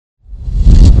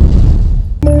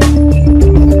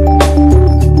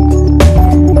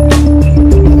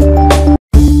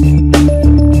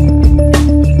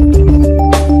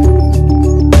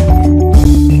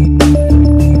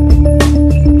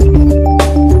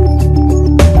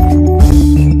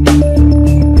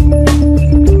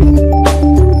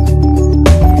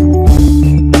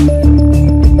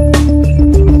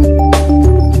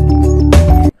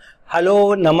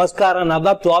Namaskar and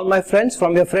Adab to all my friends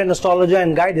from your friend astrologer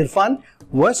and guide Irfan.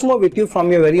 Once more with you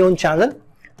from your very own channel,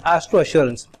 Astro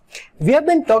Assurance. We have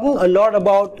been talking a lot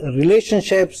about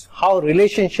relationships, how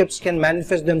relationships can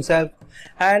manifest themselves,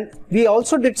 and we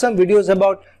also did some videos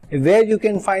about where you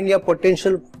can find your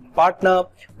potential partner,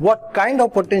 what kind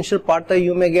of potential partner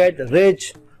you may get,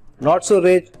 rich, not so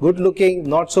rich, good looking,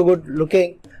 not so good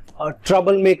looking, a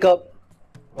troublemaker,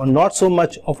 or not so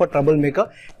much of a troublemaker.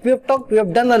 We have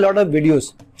done a lot of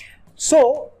videos.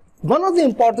 So one of the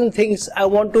important things I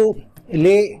want to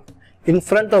lay in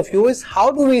front of you is how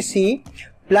do we see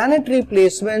planetary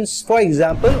placements, for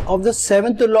example, of the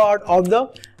 7th lord of the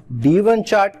D9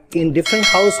 chart in different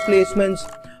house placements.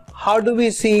 How do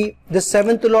we see the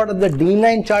 7th lord of the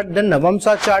D9 chart, the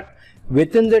Navamsa chart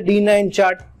within the D9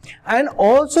 chart, and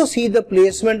also see the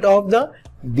placement of the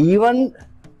D1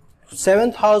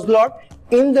 7th house lord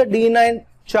in the D9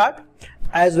 chart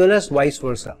as well as vice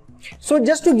versa. So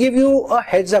just to give you a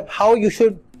heads up how you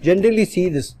should generally see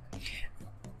this.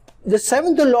 The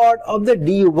 7th lord of the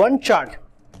D1 chart,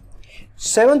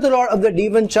 7th lord of the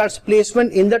D1 chart's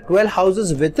placement in the 12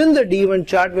 houses within the D1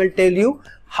 chart will tell you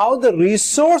how the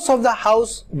resource of the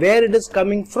house, where it is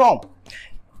coming from.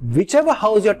 Whichever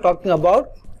house you are talking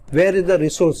about, where is the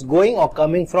resource going or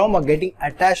coming from or getting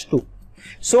attached to.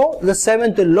 So the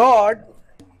 7th lord,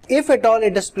 if at all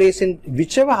it is placed in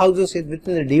whichever houses is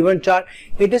within the D1 chart,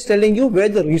 it is telling you where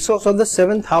the resource of the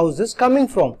 7th house is coming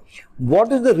from.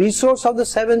 What is the resource of the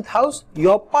 7th house?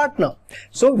 Your partner.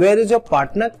 So where is your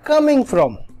partner coming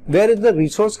from? Where is the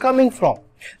resource coming from?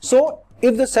 So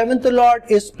if the 7th lord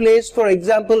is placed, for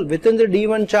example, within the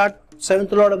D1 chart,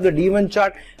 7th lord of the D1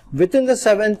 chart, within the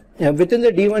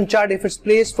D1 chart, if it's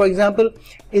placed, for example,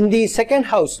 in the 2nd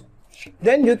house,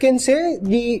 then you can say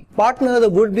the partner, the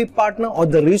would-be partner or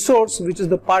the resource, which is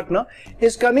the partner,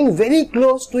 is coming very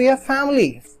close to your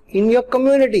family, in your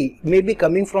community, maybe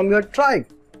coming from your tribe.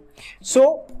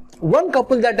 So one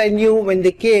couple that I knew, when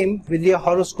they came with their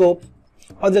horoscope,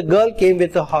 or the girl came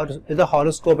with a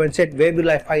horoscope and said, where will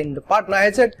I find the partner?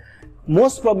 I said,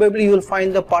 most probably you will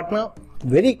find the partner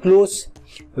very close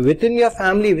within your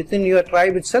family, within your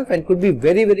tribe itself, and could be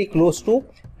very, very close to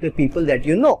the people that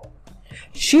you know.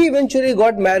 She eventually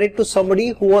got married to somebody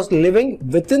who was living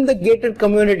within the gated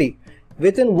community.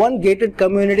 Within one gated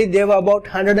community, there were about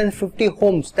 150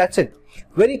 homes. That's it.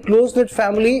 Very close-knit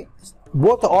family,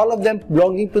 all of them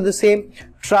belonging to the same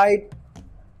tribe,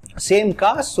 same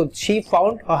caste. So she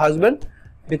found her husband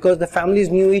because the families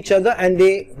knew each other, and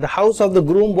the house of the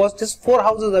groom was just 4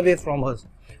 houses away from hers.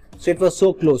 So it was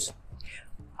so close.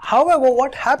 However,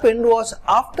 what happened was,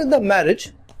 after the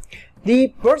marriage, the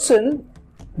person,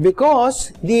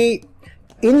 because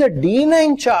in the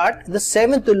D9 chart, the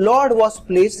 7th lord was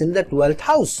placed in the 12th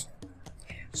house.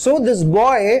 So this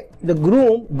boy, the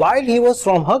groom, while he was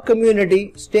from her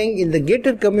community, staying in the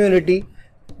gated community,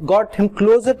 got him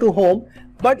closer to home.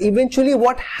 But eventually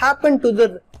what happened to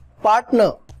the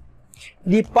partner?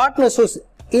 The partner, so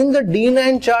in the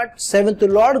D9 chart, 7th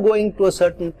lord going to a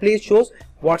certain place shows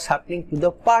what's happening to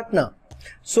the partner.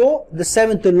 So the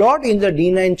 7th lord in the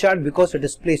D9 chart, because it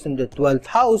is placed in the 12th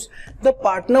house, the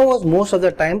partner was most of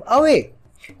the time away.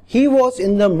 He was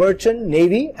in the merchant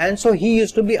navy, and so he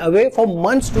used to be away for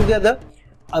months together,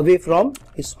 away from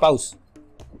his spouse.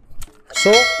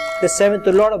 So the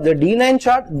 7th lord of the D9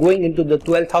 chart going into the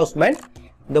 12th house meant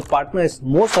the partner is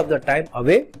most of the time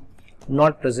away,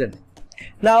 not present.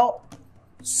 Now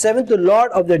 7th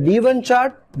lord of the D1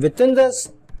 chart, within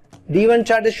this D1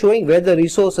 chart is showing where the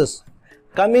resources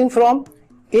coming from.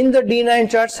 In the D9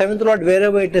 chart, 7th lord,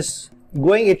 wherever it is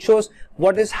going, it shows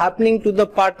what is happening to the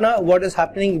partner, what is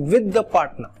happening with the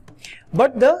partner.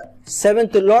 But the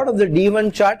 7th lord of the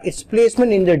D1 chart, its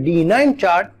placement in the D9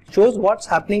 chart shows what's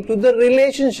happening to the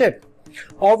relationship.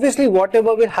 Obviously,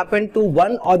 whatever will happen to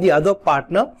one or the other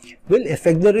partner will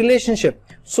affect the relationship.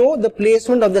 So the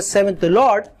placement of the 7th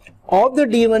lord of the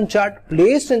D1 chart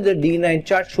placed in the D9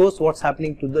 chart shows what's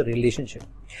happening to the relationship.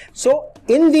 So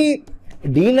in the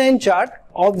D9 chart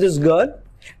of this girl,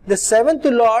 the 7th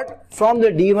lord from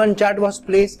the D1 chart was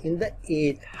placed in the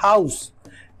 8th house,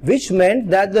 which meant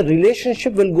that the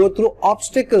relationship will go through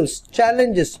obstacles,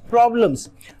 challenges, problems.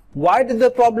 Why did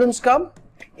the problems come?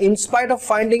 In spite of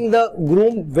finding the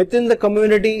groom within the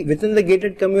community, within the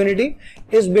gated community,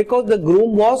 is because the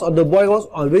groom was, or the boy was,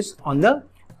 always on the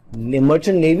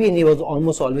merchant navy, and he was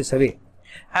almost always away.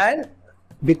 And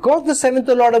because the 7th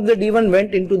lord of the D1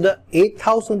 went into the 8th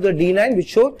house of the D9, which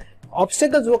showed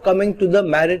obstacles were coming to the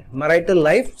marital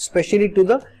life, especially to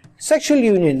the sexual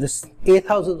union. This 8th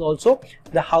house is also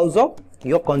the house of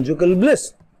your conjugal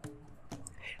bliss.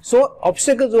 So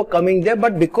obstacles were coming there,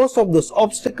 but because of those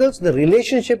obstacles, the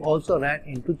relationship also ran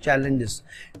into challenges.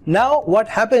 Now what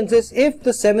happens is, if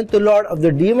the 7th lord of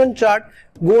the D1 chart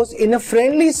goes in a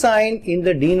friendly sign in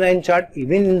the D9 chart,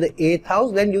 even in the 8th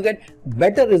house, then you get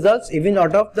better results even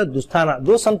out of the Dusthana.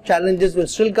 Though some challenges will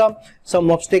still come,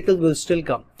 some obstacles will still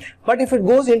come. But if it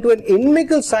goes into an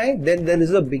inimical sign, then there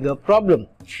is a bigger problem.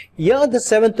 Here the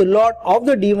 7th lord of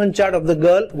the D1 chart of the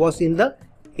girl was in the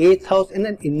 8th house in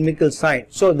an inimical sign.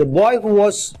 So the boy who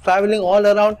was traveling all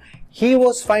around, he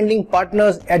was finding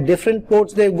partners at different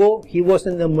ports they go. He was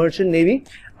in the merchant navy,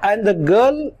 and the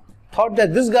girl thought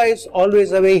that this guy is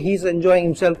always away, he's enjoying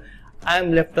himself, I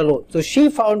am left alone. So she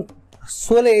found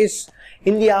solace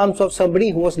in the arms of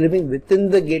somebody who was living within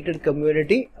the gated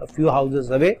community a few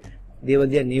houses away. They were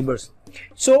their neighbors.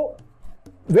 So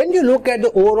when you look at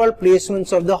the overall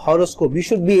placements of the horoscope, you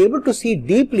should be able to see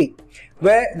deeply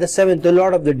where the 7th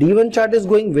lord of the D1 chart is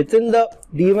going within the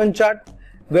D1 chart,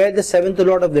 where the 7th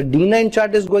lord of the D9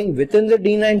 chart is going within the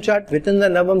D9 chart, within the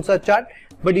Navamsa chart.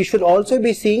 But you should also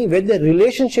be seeing where the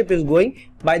relationship is going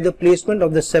by the placement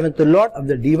of the 7th lord of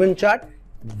the D1 chart,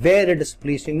 where it is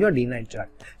placed in your D9 chart.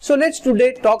 So let's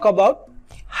today talk about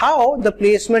how the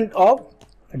placement of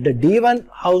the D1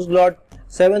 house lord,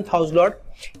 7th house lord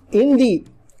in the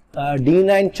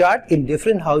D9 chart in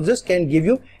different houses can give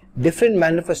you different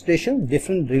manifestation,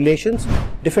 different relations,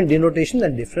 different denotation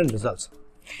and different results.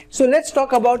 So let's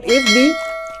talk about if the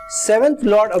 7th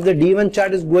lord of the D1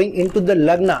 chart is going into the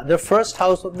Lagna, the first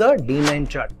house of the D9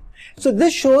 chart. So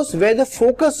this shows where the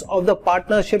focus of the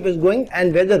partnership is going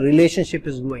and where the relationship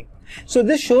is going. So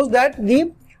this shows that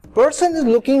the person is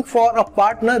looking for a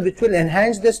partner which will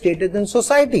enhance their status in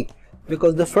society,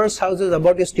 because the first house is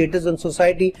about your status in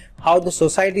society, how the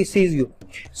society sees you.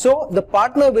 So the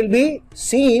partner will be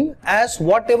seen as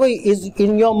whatever is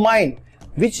in your mind,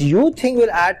 which you think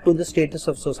will add to the status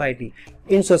of society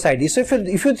in society. So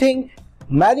if you think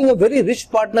marrying a very rich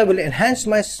partner will enhance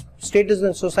my status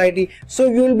in society, so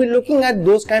you will be looking at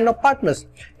those kind of partners.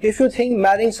 If you think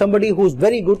marrying somebody who's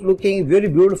very good looking, very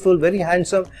beautiful, very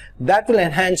handsome, that will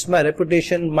enhance my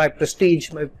reputation, my prestige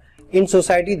in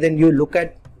society, then you look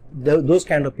at those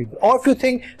kind of people. Or if you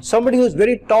think somebody who's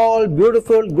very tall,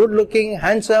 beautiful, good looking,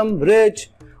 handsome, rich,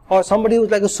 or somebody who's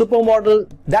like a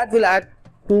supermodel, that will add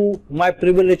to my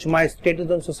privilege, my status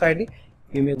in society,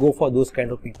 you may go for those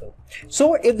kind of people.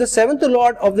 So if the 7th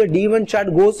lord of the D1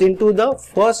 chart goes into the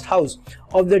first house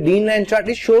of the D9 chart,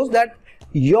 it shows that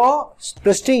your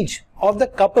prestige of the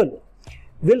couple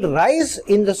will rise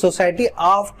in the society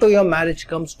after your marriage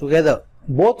comes together.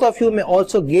 Both of you may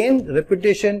also gain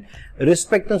reputation,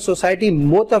 respect in society.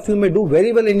 Both of you may do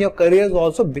very well in your careers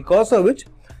also, because of which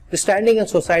the standing in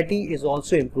society is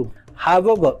also improved.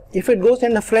 However, if it goes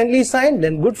in a friendly sign,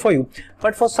 then good for you.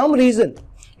 But for some reason,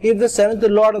 if the 7th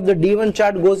lord of the D1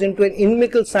 chart goes into an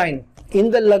inimical sign in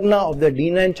the Lagna of the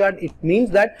D9 chart, it means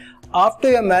that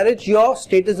after your marriage, your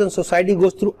status in society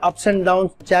goes through ups and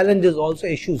downs, challenges, also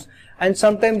issues. And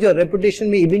sometimes your reputation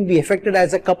may even be affected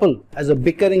as a couple, as a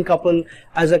bickering couple,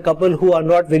 as a couple who are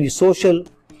not very social.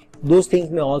 Those things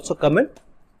may also come in.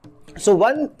 So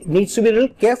one needs to be a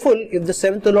little careful if the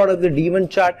 7th lord of the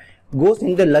D1 chart goes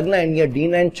in the Lagna in your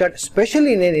D9 chart,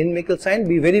 especially in an inimical sign.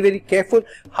 Be very, very careful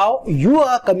how you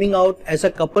are coming out as a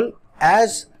couple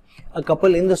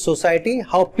in the society,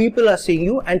 how people are seeing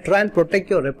you, and try and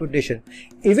protect your reputation.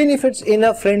 Even if it's in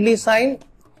a friendly sign,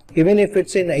 even if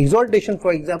it's in exaltation,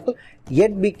 for example,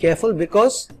 yet be careful,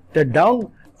 because the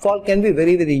downfall can be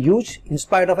very, very huge in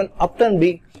spite of an upturn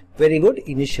being very good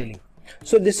initially.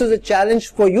 So this is a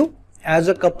challenge for you as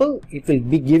a couple. It will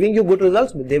be giving you good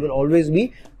results, but there will always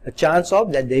be a chance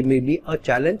of that there may be a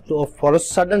challenge for a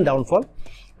sudden downfall.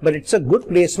 But it's a good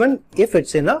placement if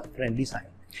it's in a friendly sign.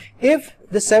 If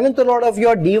the 7th lord of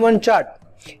your D1 chart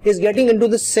is getting into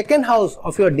the second house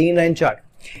of your D9 chart,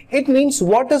 it means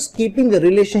what is keeping the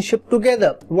relationship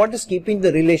together? What is keeping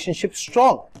the relationship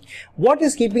strong? What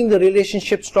is keeping the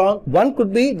relationship strong? One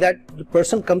could be that the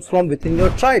person comes from within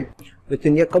your tribe,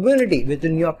 within your community,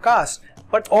 within your caste,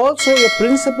 but also your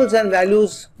principles and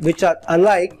values which are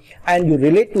alike, and you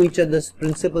relate to each other's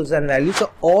principles and values,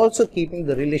 are also keeping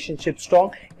the relationship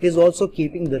strong, is also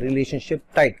keeping the relationship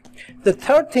tight. The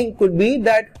third thing could be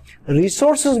that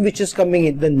resources which is coming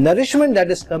in, the nourishment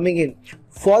that is coming in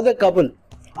for the couple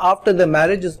after the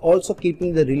marriage, is also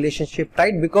keeping the relationship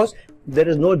tight, because there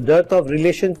is no dearth of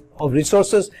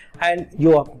resources, and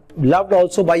you are loved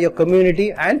also by your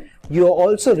community, and you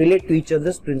also relate to each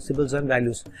other's principles and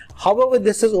values. However,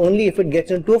 this is only if it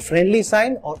gets into a friendly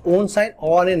sign or own sign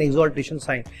or an exaltation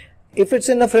sign. If it's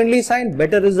in a friendly sign,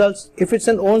 better results. If it's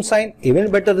an own sign, even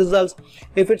better results.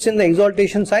 If it's in the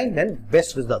exaltation sign, then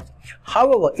best results.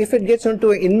 However, if it gets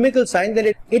into an inimical sign,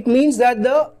 then it means that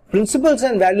the principles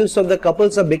and values of the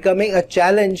couples are becoming a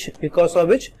challenge, because of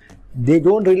which they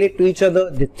don't relate to each other,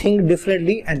 they think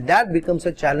differently, and that becomes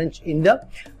a challenge in the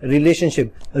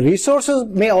relationship. Resources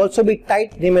may also be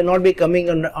tight, they may not be coming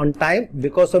on time,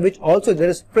 because of which also there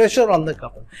is pressure on the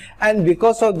couple. And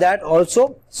because of that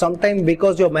also, sometimes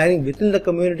because you're marrying within the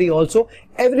community also,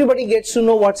 everybody gets to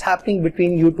know what's happening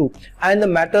between you two, and the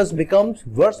matters becomes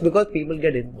worse because people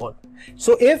get involved.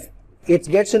 So if it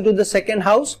gets into the second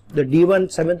house, the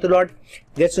D1 7th lord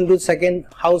gets into the second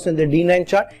house in the D9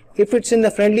 chart. If it's in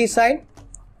the friendly sign,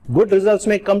 good results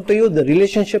may come to you, the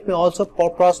relationship may also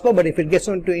prosper. But if it gets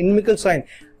into inimical sign,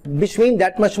 which means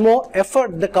that much more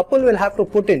effort the couple will have to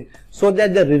put in, so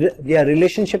that their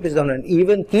relationship is on an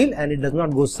even keel and it does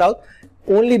not go south,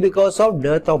 only because of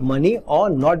dearth of money or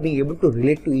not being able to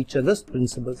relate to each other's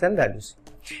principles and values.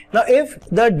 Now, if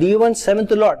the D1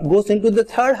 7th lord goes into the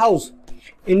third house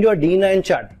in your D9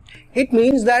 chart, it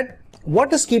means that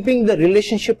what is keeping the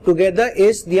relationship together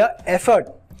is their effort.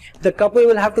 The couple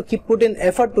will have to put in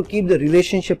effort to keep the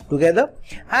relationship together,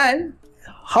 and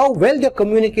how well their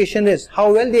communication is,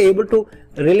 how well they are able to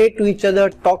relate to each other,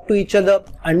 talk to each other,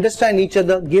 understand each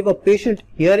other, give a patient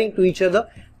hearing to each other,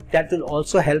 that will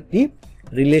also help the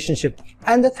relationship.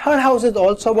 And the third house is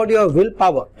also about your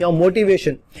willpower, your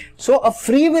motivation. So a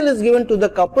free will is given to the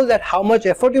couple, that how much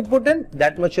effort you put in,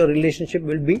 that much your relationship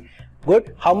will be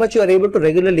good. How much you are able to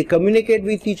regularly communicate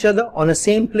with each other on a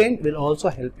same plane will also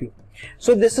help you.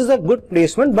 So this is a good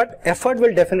placement, but effort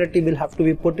will definitely have to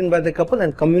be put in by the couple,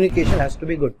 and communication has to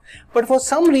be good. But for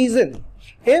some reason,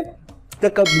 if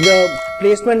the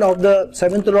placement of the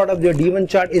 7th lord of your D1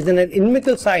 chart is in an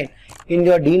inimical sign in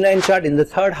your D9 chart, in the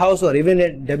third house, or even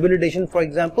in debilitation, for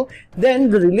example, then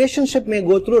the relationship may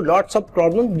go through lots of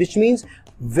problems, which means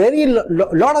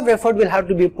lot of effort will have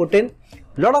to be put in,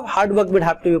 lot of hard work will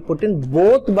have to be put in,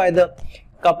 both by the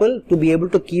couple, to be able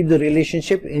to keep the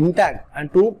relationship intact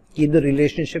and to keep the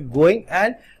relationship going.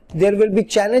 And there will be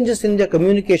challenges in their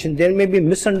communication, there may be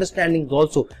misunderstandings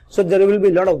also. So there will be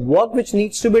a lot of work which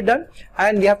needs to be done,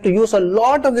 and we have to use a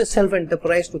lot of the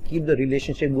self-enterprise to keep the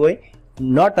relationship going,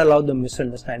 not allow the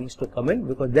misunderstandings to come in,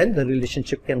 because then the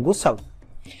relationship can go south.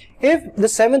 If the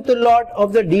 7th lord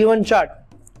of the D1 chart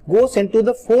goes into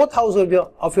the 4th house of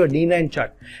your D9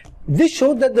 chart, this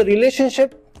shows that the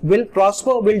relationship will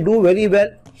prosper, will do very well.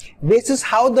 This is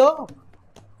how the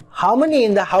harmony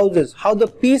in the houses, how the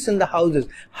peace in the houses,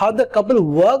 how the couple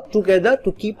work together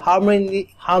to keep harmony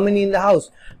in the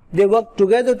house. They work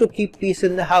together to keep peace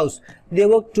in the house. They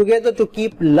work together to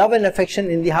keep love and affection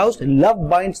in the house. Love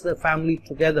binds the family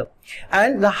together,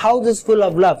 and the house is full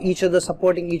of love, each other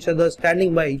supporting each other,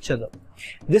 standing by each other.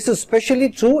 This is especially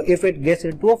true if it gets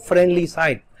into a friendly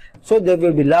side. So there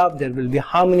will be love, there will be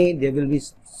harmony, there will be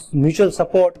mutual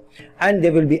support, and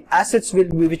there will be assets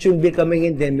which will be coming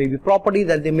in. There may be property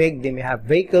that they make, they may have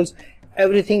vehicles,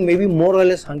 everything may be more or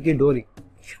less hunky-dory.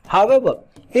 However,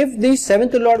 if the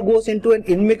 7th lord goes into an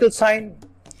inimical sign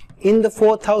in the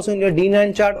 4th house in your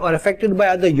D9 chart, or affected by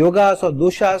other yogas or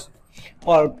doshas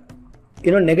or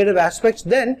negative aspects,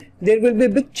 then there will be a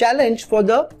big challenge for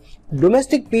the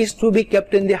domestic peace to be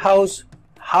kept in the house,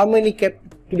 harmony to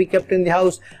be kept in the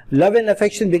house, love and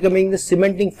affection becoming the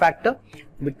cementing factor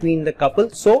between the couple.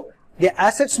 So their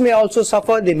assets may also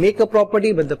suffer. They make a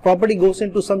property, but the property goes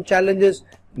into some challenges.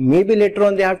 Maybe later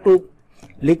on they have to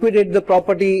liquidate the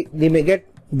property. They may get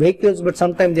vehicles, but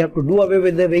sometimes they have to do away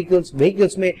with their vehicles.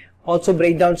 Vehicles may also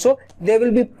break down. So there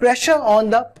will be pressure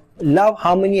on the love,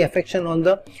 harmony, affection on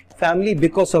the family,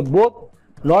 because of both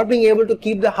not being able to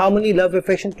keep the harmony, love,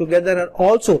 affection together, and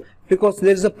also because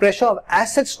there is a pressure of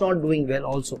assets not doing well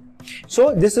also.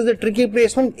 So this is a tricky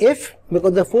placement,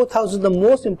 because the 4th house is the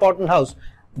most important house,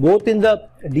 both in the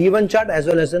D1 chart as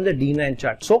well as in the D9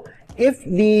 chart. So if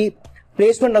the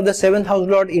placement of the 7th house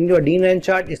lord in your D9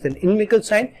 chart is an inimical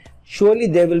sign, surely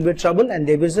there will be trouble, and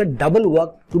there is a double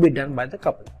work to be done by the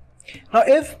couple. Now,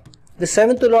 if the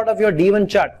 7th lord of your D1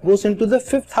 chart goes into the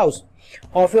 5th house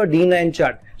of your D9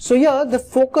 chart, so here the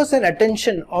focus and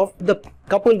attention of the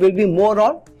couple will be more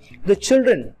on the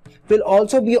children, will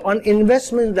also be on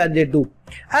investments that they do,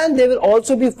 and they will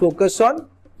also be focused on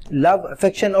love,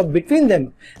 affection of between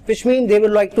them, which means they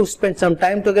will like to spend some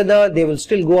time together. They will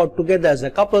still go out together as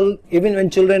a couple, even when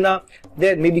children are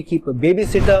there. Maybe keep a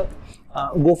babysitter,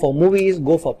 go for movies,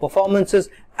 go for performances,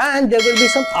 and there will be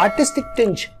some artistic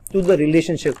tinge to the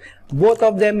relationship. Both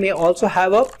of them may also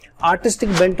have a artistic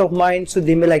bent of mind, so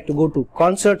they may like to go to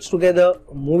concerts together,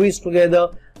 movies together,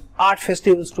 art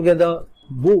festivals together,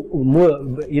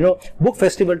 book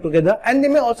festival together, and they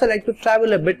may also like to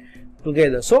travel a bit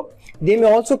together. So they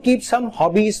may also keep some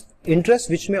hobbies, interests,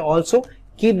 which may also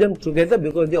keep them together,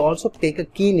 because they also take a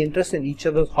keen interest in each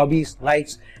other's hobbies,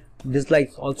 likes,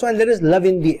 dislikes also, and there is love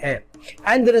in the air,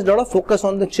 and there is a lot of focus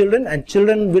on the children, and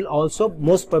children will also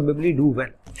most probably do well.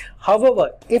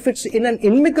 However, if it's in an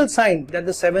inimical sign that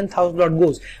the 7th house lord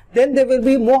goes, then there will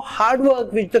be more hard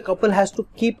work which the couple has to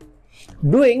keep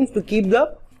doing to keep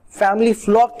the family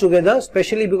flock together,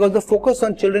 especially because the focus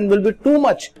on children will be too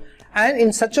much, and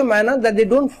in such a manner that they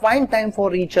don't find time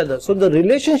for each other. So the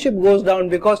relationship goes down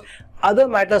because other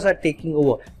matters are taking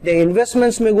over. The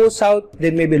investments may go south,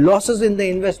 there may be losses in the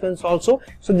investments also.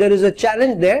 So there is a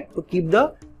challenge there to keep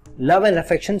the love and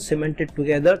affection cemented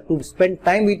together, to spend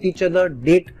time with each other,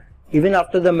 date even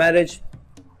after the marriage,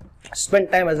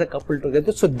 spend time as a couple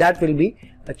together. So that will be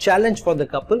a challenge for the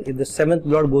couple if the 7th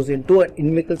lord goes into an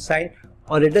inimical sign,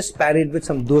 or it is paired with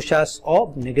some doshas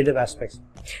or negative aspects.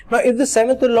 Now, if the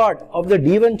 7th lord of the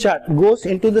D1 chart goes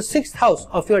into the 6th house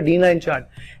of your D9 chart,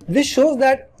 this shows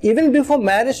that even before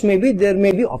marriage, maybe there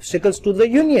may be obstacles to the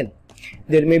union.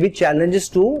 There may be challenges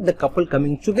to the couple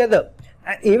coming together.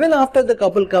 And even after the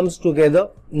couple comes together,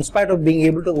 in spite of being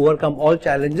able to overcome all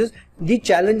challenges, the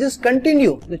challenges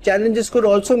continue. The challenges could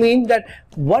also mean that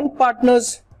one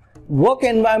partner's work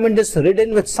environment is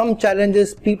ridden with some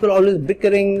challenges, people always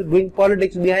bickering, doing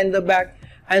politics behind the back,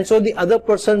 and so the other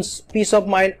person's peace of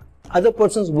mind, other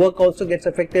person's work also gets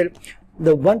affected.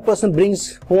 The one person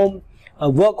brings home,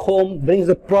 work home, brings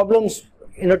the problems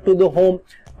to the home,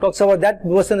 talks about that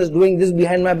person is doing this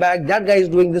behind my back, that guy is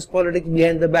doing this politics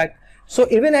behind the back. So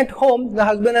even at home, the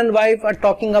husband and wife are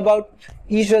talking about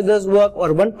each other's work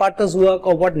or one partner's work,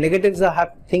 or what negatives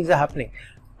things are happening.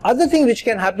 Other thing which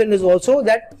can happen is also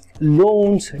that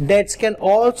loans, debts can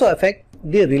also affect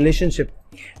the relationship.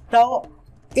 Now,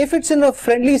 if it's in a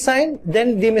friendly sign,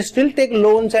 then they may still take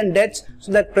loans and debts,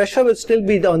 so that pressure will still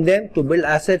be on them to build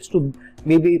assets, to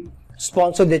maybe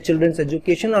sponsor their children's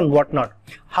education and whatnot.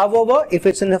 However, if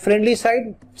it's in a friendly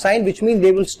sign, which means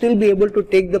they will still be able to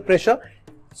take the pressure,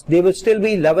 they will still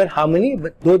be love and harmony,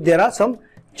 but though there are some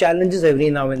challenges every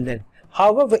now and then.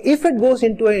 However, if it goes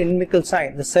into an inimical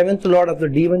sign, the 7th lord of the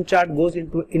D1 chart goes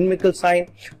into an inimical sign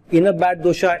in a bad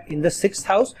dosha in the 6th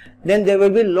house, then there will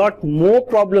be a lot more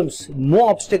problems, more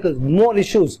obstacles, more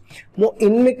issues, more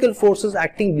inimical forces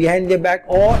acting behind their back,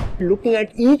 or looking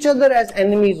at each other as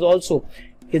enemies also.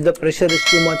 If the pressure is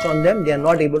too much on them, they are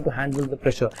not able to handle the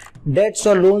pressure. Debts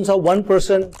or loans of one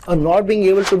person, or not being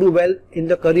able to do well in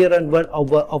the career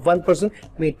of one person,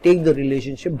 may take the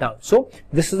relationship down. So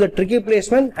this is a tricky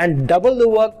placement, and double the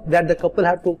work that the couple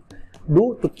have to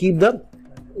do to keep the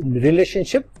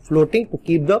relationship floating, to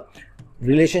keep the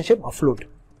relationship afloat.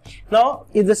 Now,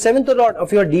 if the 7th lord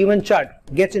of your D1 chart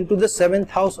gets into the 7th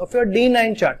house of your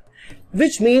D9 chart,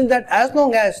 which means that as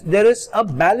long as there is a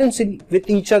balance with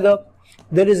each other,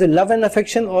 there is a love and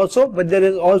affection also, but there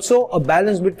is also a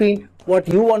balance between what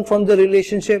you want from the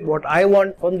relationship, what I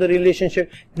want from the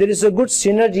relationship. There is a good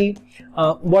synergy,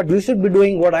 what you should be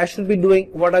doing, what I should be doing,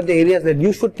 what are the areas that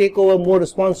you should take over more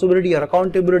responsibility or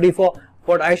accountability for,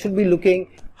 what I should be looking,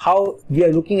 how we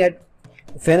are looking at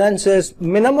finances,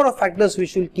 number of factors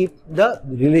which will keep the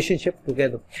relationship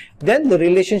together. Then the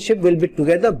relationship will be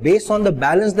together based on the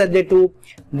balance that they do,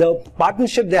 the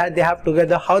partnership that they have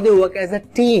together, how they work as a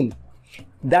team.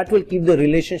 That will keep the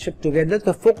relationship together.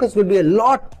 The focus will be a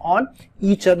lot on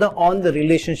each other, on the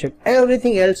relationship.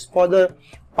 Everything else for the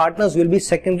partners will be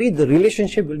secondary. The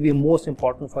relationship will be most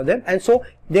important for them, and so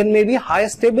there may be higher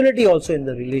stability also in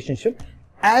the relationship,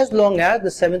 as long as the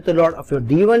 7th lord of your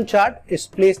D1 chart is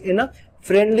placed in a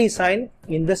friendly sign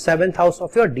in the 7th house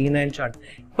of your D9 chart.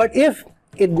 But if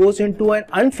it goes into an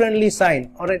unfriendly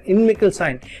sign or an inimical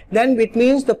sign, then it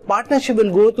means the partnership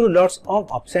will go through lots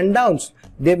of ups and downs.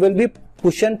 There will be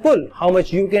push and pull, how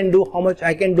much you can do, how much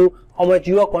I can do, how much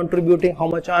you are contributing, how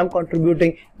much I am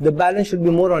contributing. The balance should be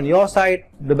more on your side,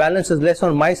 the balance is less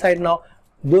on my side now.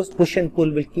 Those push and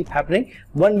pull will keep happening.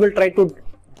 One will try to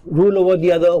rule over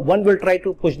the other, one will try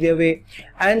to push their way,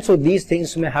 and so these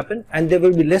things may happen, and there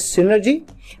will be less synergy,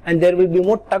 and there will be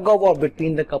more tug of war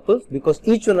between the couples, because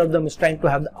each one of them is trying to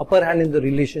have the upper hand in the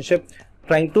relationship,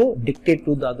 trying to dictate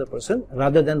to the other person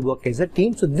rather than work as a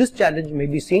team. So this challenge may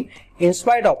be seen in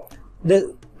spite of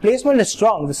the placement is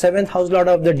strong. The 7th house lord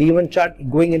of the D1 chart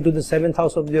going into the 7th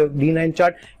house of the D9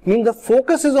 chart means the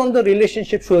focus is on the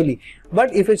relationship surely.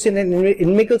 But if it's in an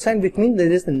inimical sign, which means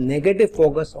there is a negative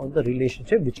focus on the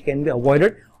relationship, which can be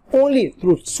avoided only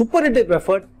through superlative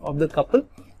effort of the couple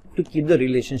to keep the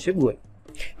relationship going.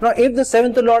 Now, if the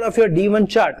 7th lord of your D1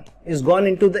 chart is gone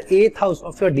into the 8th house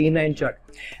of your D9 chart,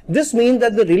 this means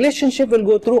that the relationship will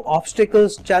go through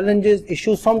obstacles, challenges,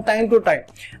 issues from time to time,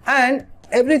 and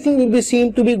everything will be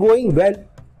seen to be going well.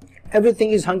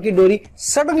 Everything is hunky-dory.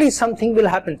 Suddenly something will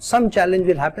happen, some challenge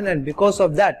will happen, and because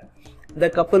of that, the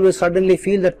couple will suddenly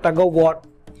feel the tug of war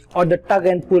or the tug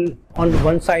and pull on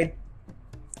one side,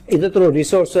 either through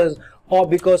resources or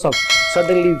because of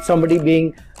suddenly somebody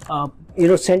being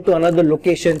sent to another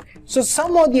location. So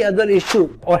some or the other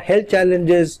issue or health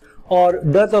challenges or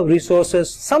dearth of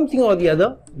resources, something or the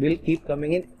other will keep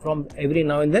coming in from every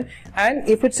now and then. And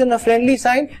if it's in a friendly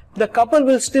sign, the couple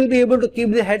will still be able to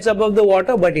keep their heads above the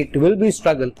water, but it will be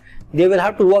struggle. They will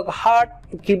have to work hard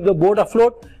to keep the boat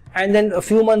afloat, and then a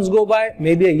few months go by,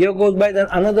 maybe a year goes by, then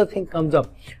another thing comes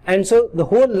up. And so the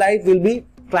whole life will be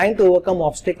trying to overcome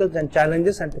obstacles and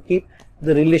challenges and to keep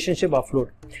the relationship afloat.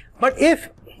 But if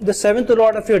the 7th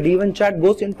lord of your D1 chart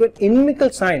goes into an inimical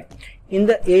sign in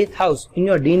the 8th house in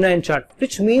your D9 chart,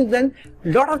 which means then a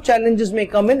lot of challenges may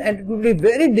come in, and it will be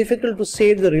very difficult to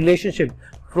save the relationship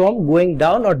from going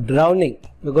down or drowning,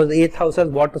 because the 8th house has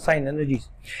water sign energies.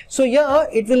 So yeah,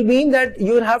 it will mean that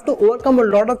you will have to overcome a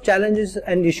lot of challenges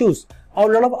and issues,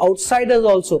 or a lot of outsiders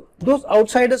also. Those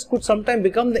outsiders could sometimes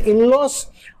become the in-laws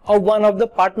of one of the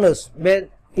partners, where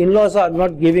in-laws are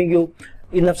not giving you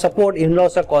enough support,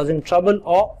 in-laws are causing trouble,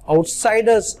 or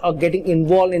outsiders are getting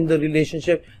involved in the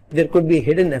relationship. There could be a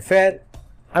hidden affair.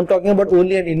 I'm talking about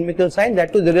only an inimical sign.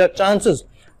 That too, there are chances,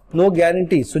 no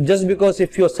guarantees. So just because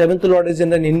if your 7th lord is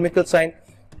in an inimical sign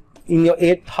in your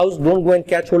 8th house, don't go and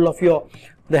catch hold of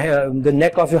the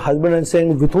neck of your husband and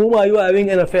saying, with whom are you having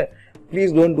an affair?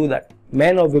 Please don't do that,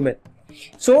 men or women.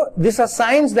 So these are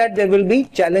signs that there will be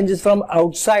challenges from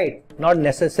outside, not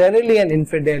necessarily an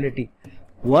infidelity.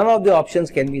 One of the options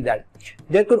can be that.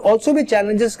 There could also be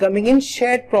challenges coming in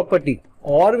shared property,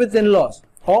 or with in-laws,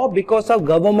 or because of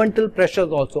governmental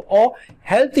pressures also, or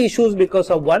health issues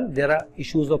because of one, there are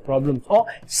issues or problems, or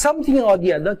something or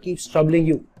the other keeps troubling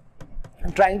you,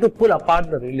 trying to pull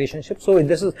apart the relationship. So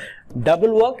this is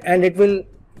double work, and it will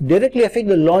directly affect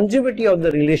the longevity of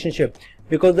the relationship,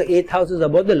 because the 8th house is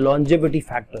about the longevity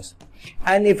factors.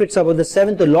 And if it's about the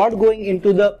 7th lord going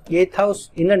into the 8th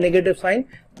house in a negative sign,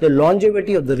 the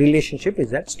longevity of the relationship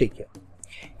is at stake here.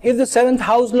 If the 7th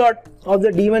house lord of the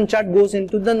D1 chart goes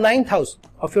into the 9th house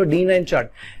of your D9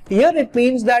 chart, here it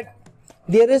means that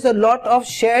there is a lot of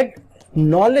shared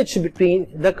knowledge between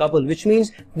the couple, which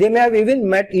means they may have even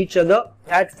met each other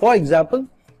at, for example,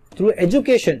 through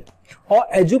education, or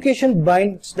education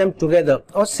binds them together,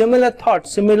 or similar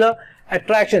thoughts, similar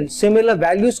attraction, similar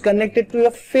values connected to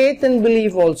your faith and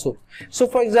belief also. So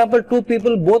for example, two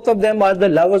people, both of them are the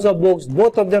lovers of books,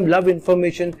 both of them love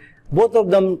information, both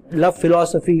of them love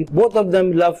philosophy, both of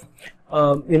them love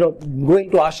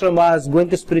going to ashramas, going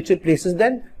to spiritual places,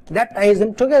 then that ties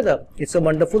them together. It's a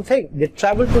wonderful thing. They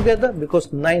travel together, because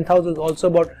 9th house is also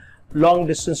about long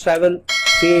distance travel,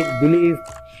 faith, belief,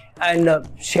 and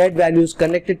shared values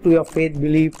connected to your faith,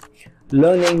 belief,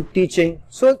 learning, teaching.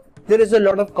 So there is a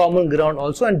lot of common ground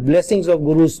also, and blessings of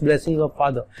gurus, blessings of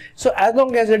father. So as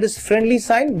long as it is friendly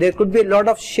sign, there could be a lot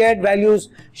of shared values,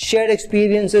 shared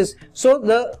experiences.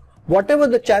 So whatever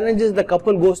the challenges the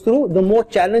couple goes through, the more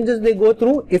challenges they go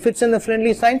through, if it's in a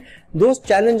friendly sign, those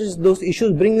challenges, those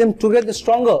issues bring them together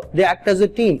stronger. They act as a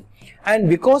team, and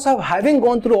because of having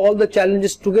gone through all the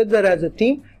challenges together as a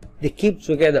team, they keep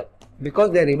together,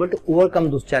 because they are able to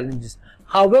overcome those challenges.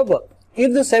 However,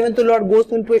 if the 7th lord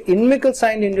goes into an inimical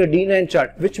sign in your D9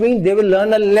 chart, which means they will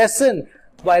learn a lesson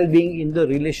while being in the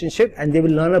relationship, and they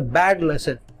will learn a bad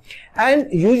lesson. And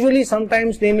usually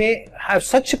sometimes they may have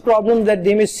such a problem that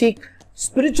they may seek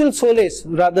spiritual solace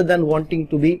rather than wanting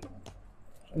to be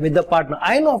with the partner.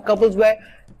 I know of couples where,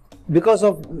 because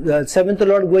of the 7th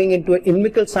lord going into an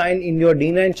inimical sign in your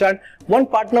D9 chart, one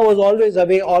partner was always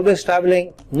away, always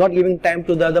traveling, not giving time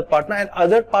to the other partner, and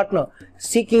other partner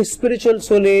seeking spiritual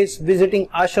solace, visiting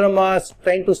ashramas,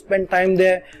 trying to spend time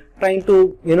there, trying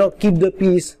to keep the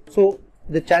peace. So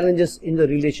the challenges in the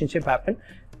relationship happen.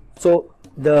 So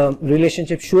the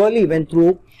relationship surely went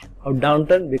through a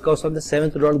downturn because of the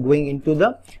 7th lord going into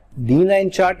the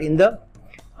D9 chart in the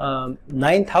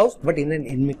 9th house, but in an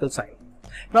inimical sign.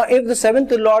 Now, if the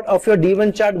 7th lord of your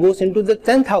D1 chart goes into the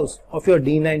 10th house of your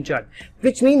D9 chart,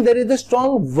 which means there is a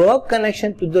strong work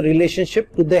connection to the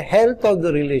relationship, to the health of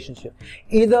the relationship.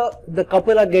 Either the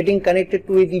couple are getting connected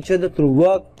to each other through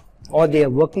work, or they are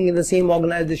working in the same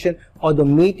organization, or they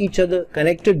meet each other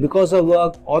connected because of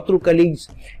work or through colleagues.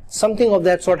 Something of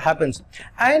that sort happens,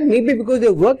 and maybe because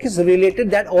their work is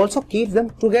related, that also keeps them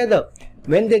together.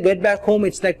 When they get back home,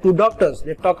 it's like two doctors.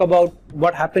 They talk about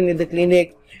what happened in the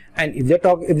clinic, and if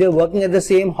they're working at the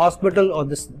same hospital or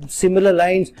the similar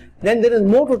lines, then there is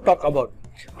more to talk about.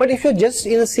 But if you're just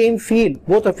in the same field,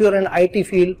 both of you are in IT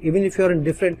field, even if you're in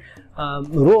different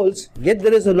roles, yet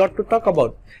there is a lot to talk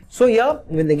about. So yeah,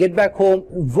 when they get back home,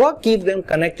 work keeps them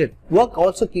connected. Work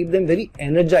also keeps them very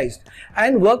energized,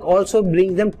 and work also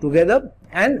brings them together,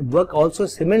 and work also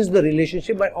cements the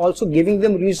relationship by also giving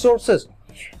them resources.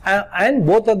 And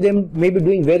both of them may be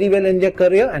doing very well in their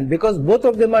career, and because both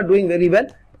of them are doing very well,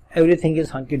 everything is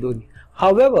hunky-dory.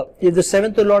 However, if the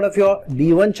 7th lord of your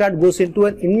D1 chart goes into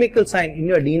an inimical sign in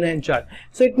your D9 chart,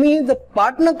 so it means the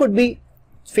partner could be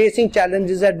facing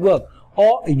challenges at work,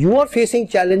 or you are facing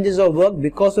challenges of work,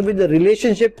 because of it the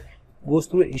relationship goes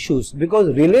through issues,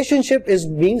 because relationship is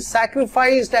being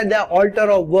sacrificed at the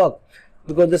altar of work,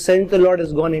 because the 7th lord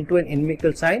has gone into an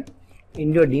inimical sign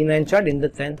in your D9 chart in the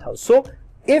 10th house. So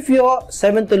if your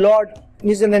 7th lord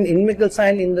is in an inimical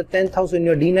sign in the 10th house in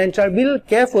your D9 chart, be a little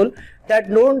careful that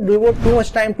don't devote too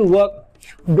much time to work.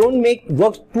 Don't make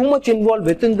work too much involved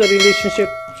within the relationship.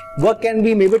 Work can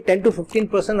be maybe 10 to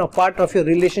 15% of part of your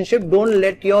relationship. Don't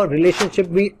let your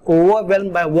relationship be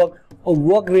overwhelmed by work or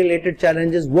work related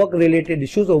challenges, work related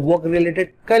issues, or work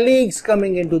related colleagues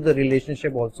coming into the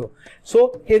relationship also.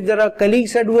 So if there are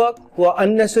colleagues at work who are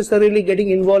unnecessarily getting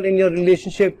involved in your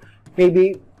relationship,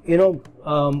 maybe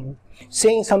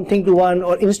saying something to one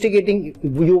or instigating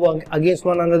you against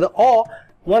one another, or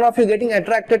one of you getting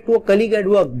attracted to a colleague at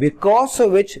work, because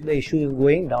of which the issue is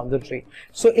going down the drain.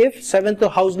 So if 7th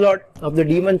house lord of the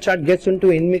D1 chart gets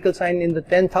into inimical sign in the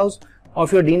 10th house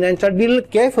of your D9 chart, be a little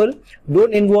careful.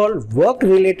 Don't involve work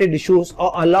related issues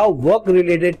or allow work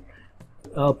related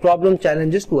problem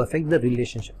challenges to affect the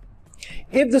relationship.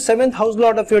 If the 7th house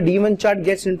lord of your D1 chart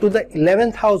gets into the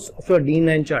 11th house of your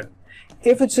D9 chart,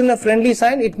 if it's in a friendly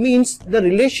sign, it means the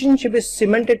relationship is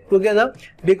cemented together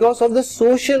because of the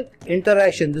social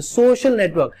interaction, the social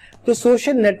network. The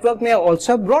social network may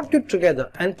also have brought you together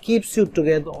and keeps you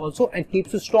together also, and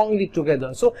keeps you strongly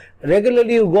together. So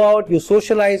regularly you go out, you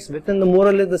socialize within the more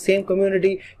or less the same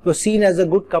community, you're seen as a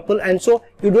good couple, and so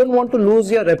you don't want to lose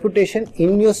your reputation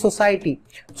in your society.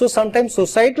 So sometimes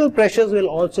societal pressures will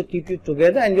also keep you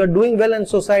together, and you're doing well in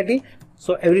society,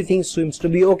 so everything seems to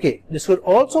be okay. This would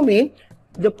also mean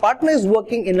the partner is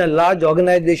working in a large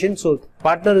organization, so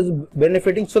partner is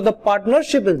benefiting, so the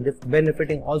partnership is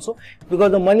benefiting also,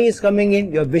 because the money is coming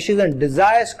in, your wishes and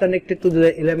desires connected to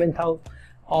the 11th house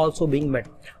also being met.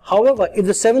 However, if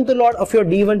the 7th lord of your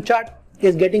D1 chart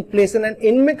is getting placed in an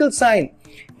inimical sign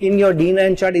in your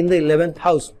D9 chart in the 11th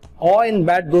house, or in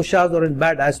bad doshas or in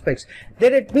bad aspects,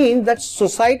 then it means that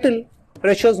societal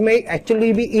pressures may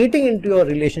actually be eating into your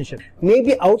relationship.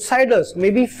 Maybe outsiders,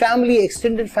 maybe family,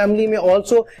 extended family may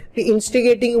also be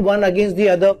instigating one against the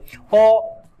other,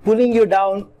 or pulling you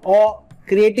down, or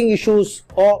creating issues,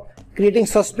 or creating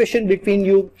suspicion between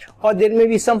you, or there may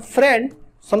be some friend,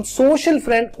 some social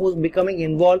friend who's becoming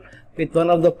involved with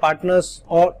one of the partners,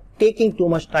 or taking too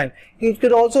much time. It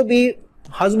could also be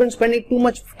husband spending too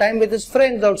much time with his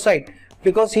friends outside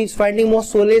because he's finding more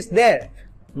solace there,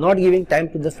 not giving time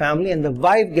to the family, and the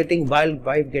wife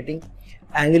getting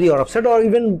angry or upset, or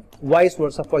even vice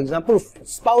versa. For example,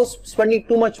 spouse spending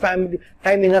too much time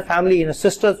in a family, in a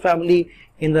sister's family,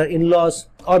 in the in-laws,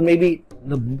 or maybe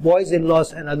the boy's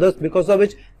in-laws and others, because of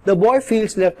which the boy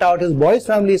feels left out. His boy's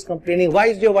family is complaining, why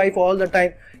is your wife all the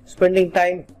time spending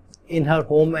time in her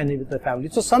home and with the family?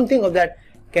 So something of that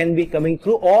can be coming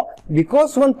through, or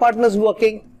because one partner is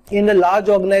working in a large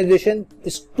organization,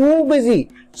 is too busy,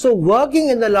 so working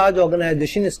in the large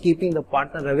organization is keeping the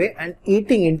partner away and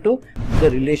eating into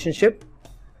the relationship,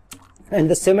 and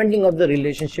the cementing of the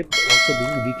relationship also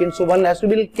being weakened. So one has to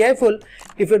be a little careful.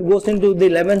 If it goes into the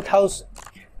 11th house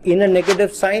in a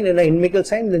negative sign, in an inimical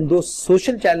sign, then those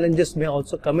social challenges may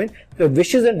also come in. Your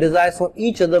wishes and desires for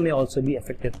each other may also be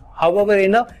affected. However,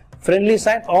 in a friendly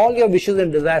sign, all your wishes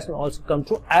and desires will also come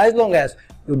true, as long as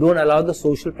you don't allow the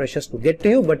social pressures to get to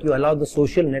you, but you allow the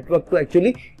social network to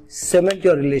actually cement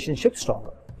your relationship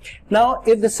stronger. Now,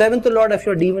 if the 7th lord of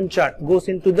your D1 chart goes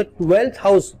into the 12th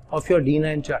house of your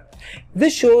D9 chart,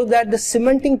 this shows that the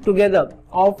cementing together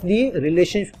of the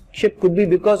relationship could be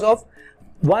because of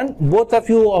one, both of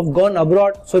you have gone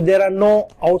abroad, so there are no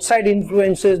outside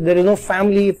influences, there is no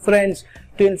family, friends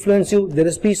to influence you, there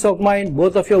is peace of mind,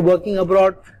 both of you are working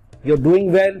abroad, you're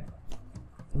doing well,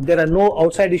 there are no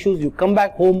outside issues, you come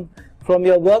back home from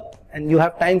your work and you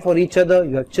have time for each other,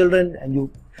 you have children, and you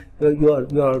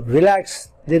are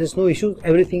relaxed, there is no issues,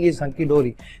 everything is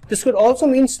hunky-dory. This could also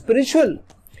mean spiritually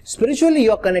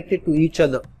you are connected to each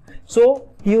other. So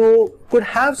you could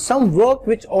have some work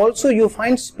which also you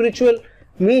find spiritual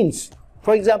means.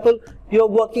 For example, you're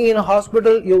working in a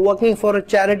hospital, you're working for a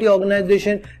charity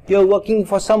organization, you're working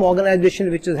for some organization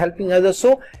which is helping others.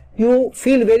 So you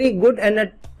feel very good and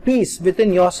at peace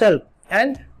within yourself,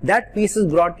 and that peace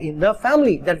is brought in the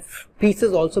family, that peace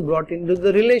is also brought into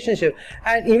the relationship.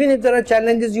 And even if there are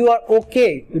challenges, you are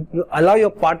okay, you allow your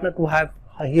partner to have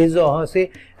his or her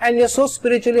say, and you're so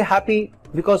spiritually happy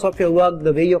because of your work,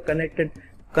 the way you're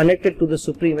connected to the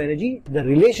supreme energy. The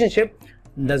relationship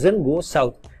doesn't go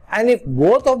south. And if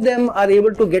both of them are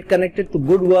able to get connected to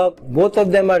good work, both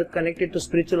of them are connected to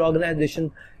spiritual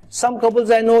organization, some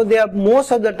couples I know, they are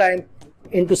most of the time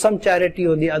into some charity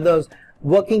or the others,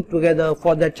 working together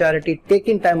for that charity,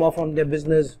 taking time off from their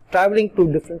business, traveling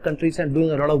to different countries and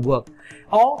doing a lot of work.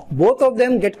 Or both of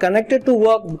them get connected to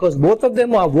work because both of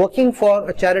them are working for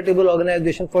a charitable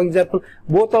organization. For example,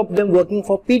 both of them working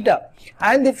for PETA,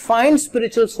 and they find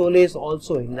spiritual solace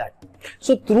also in that.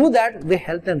 So through that, the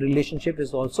health and relationship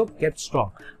is also kept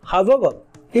strong. However,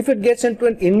 if it gets into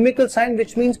an inimical sign,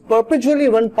 which means perpetually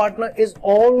one partner is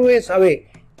always away,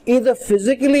 either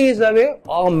physically is away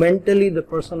or mentally the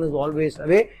person is always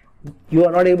away, you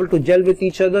are not able to gel with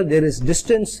each other, there is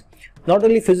distance, not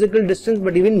only physical distance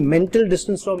but even mental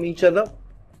distance from each other,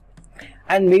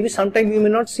 and maybe sometimes you may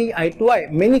not see eye to eye.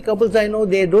 Many couples I know,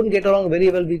 they don't get along very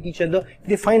well with each other.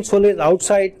 They find solace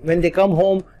outside. When they come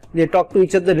home, they talk to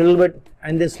each other a little bit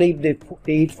and they sleep, they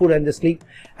eat food and they sleep,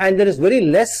 and there is very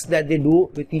less that they do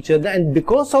with each other, and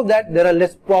because of that there are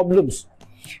less problems.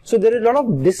 So there is a lot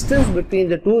of distance between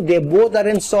the two. They both are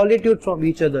in solitude from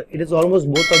each other. It is almost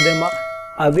both of them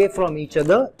are away from each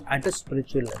other at a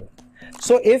spiritual level.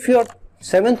 So if your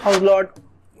 7th house lord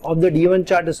of the D1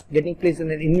 chart is getting placed in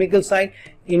an inimical sign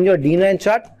in your D9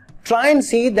 chart, try and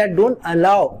see that don't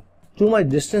allow too much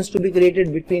distance to be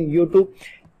created between you two,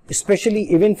 especially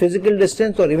even physical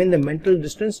distance or even the mental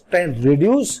distance. Try and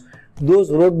reduce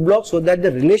those roadblocks so that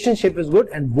the relationship is good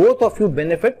and both of you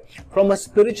benefit from a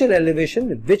spiritual elevation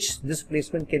which this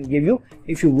placement can give you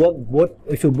if you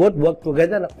both work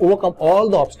together and overcome all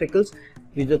the obstacles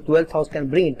which the 12th house can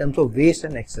bring in terms of waste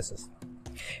and excesses.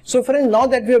 So friends, now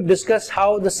that we have discussed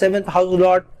how the 7th house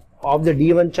lord of the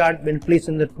D1 chart when placed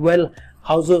in the 12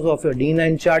 houses of your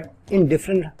D9 chart in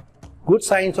different good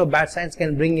signs or bad signs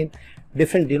can bring in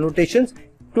different denotations.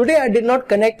 Today I did not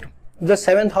connect the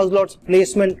 7th house lord's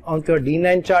placement on your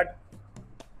D9 chart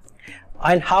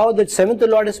and how the 7th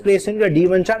lord is placed in your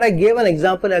D1 chart. I gave an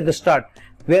example at the start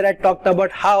where I talked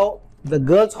about how the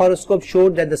girl's horoscope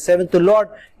showed that the 7th lord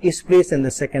is placed in the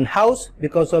 2nd house,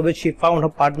 because of which she found her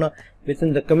partner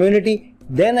within the community.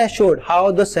 Then I showed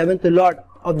how the 7th lord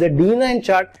of the D9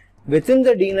 chart within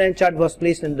the D9 chart was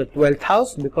placed in the 12th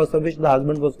house, because of which the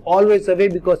husband was always away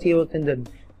because he was in the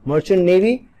merchant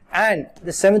navy, and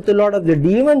the 7th lord of the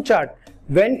D1 chart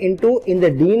went into in the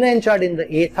D9 chart in the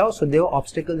 8th house, so there were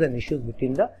obstacles and issues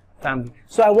between the family.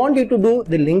 So I want you to do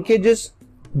the linkages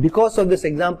because of this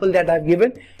example that I've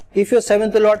given. If your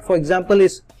 7th lord, for example,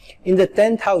 is in the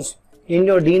 10th house in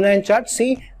your D9 chart,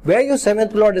 see where your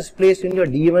 7th lord is placed in your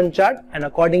D1 chart and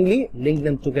accordingly link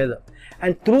them together,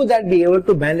 and through that be able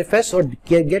to manifest or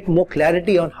get more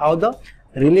clarity on how the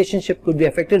relationship could be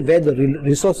affected, where the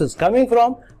resource is coming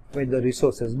from, where the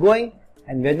resource is going,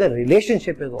 and where the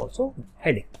relationship is also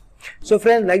heading. So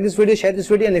friends, like this video, share this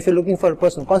video, and if you're looking for a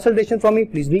personal consultation from me,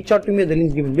 please reach out to me. The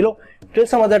links given below. Till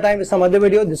some other time with some other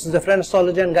video, this is the friend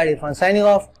astrologer and guide Irfan signing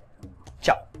off.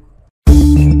 Ciao.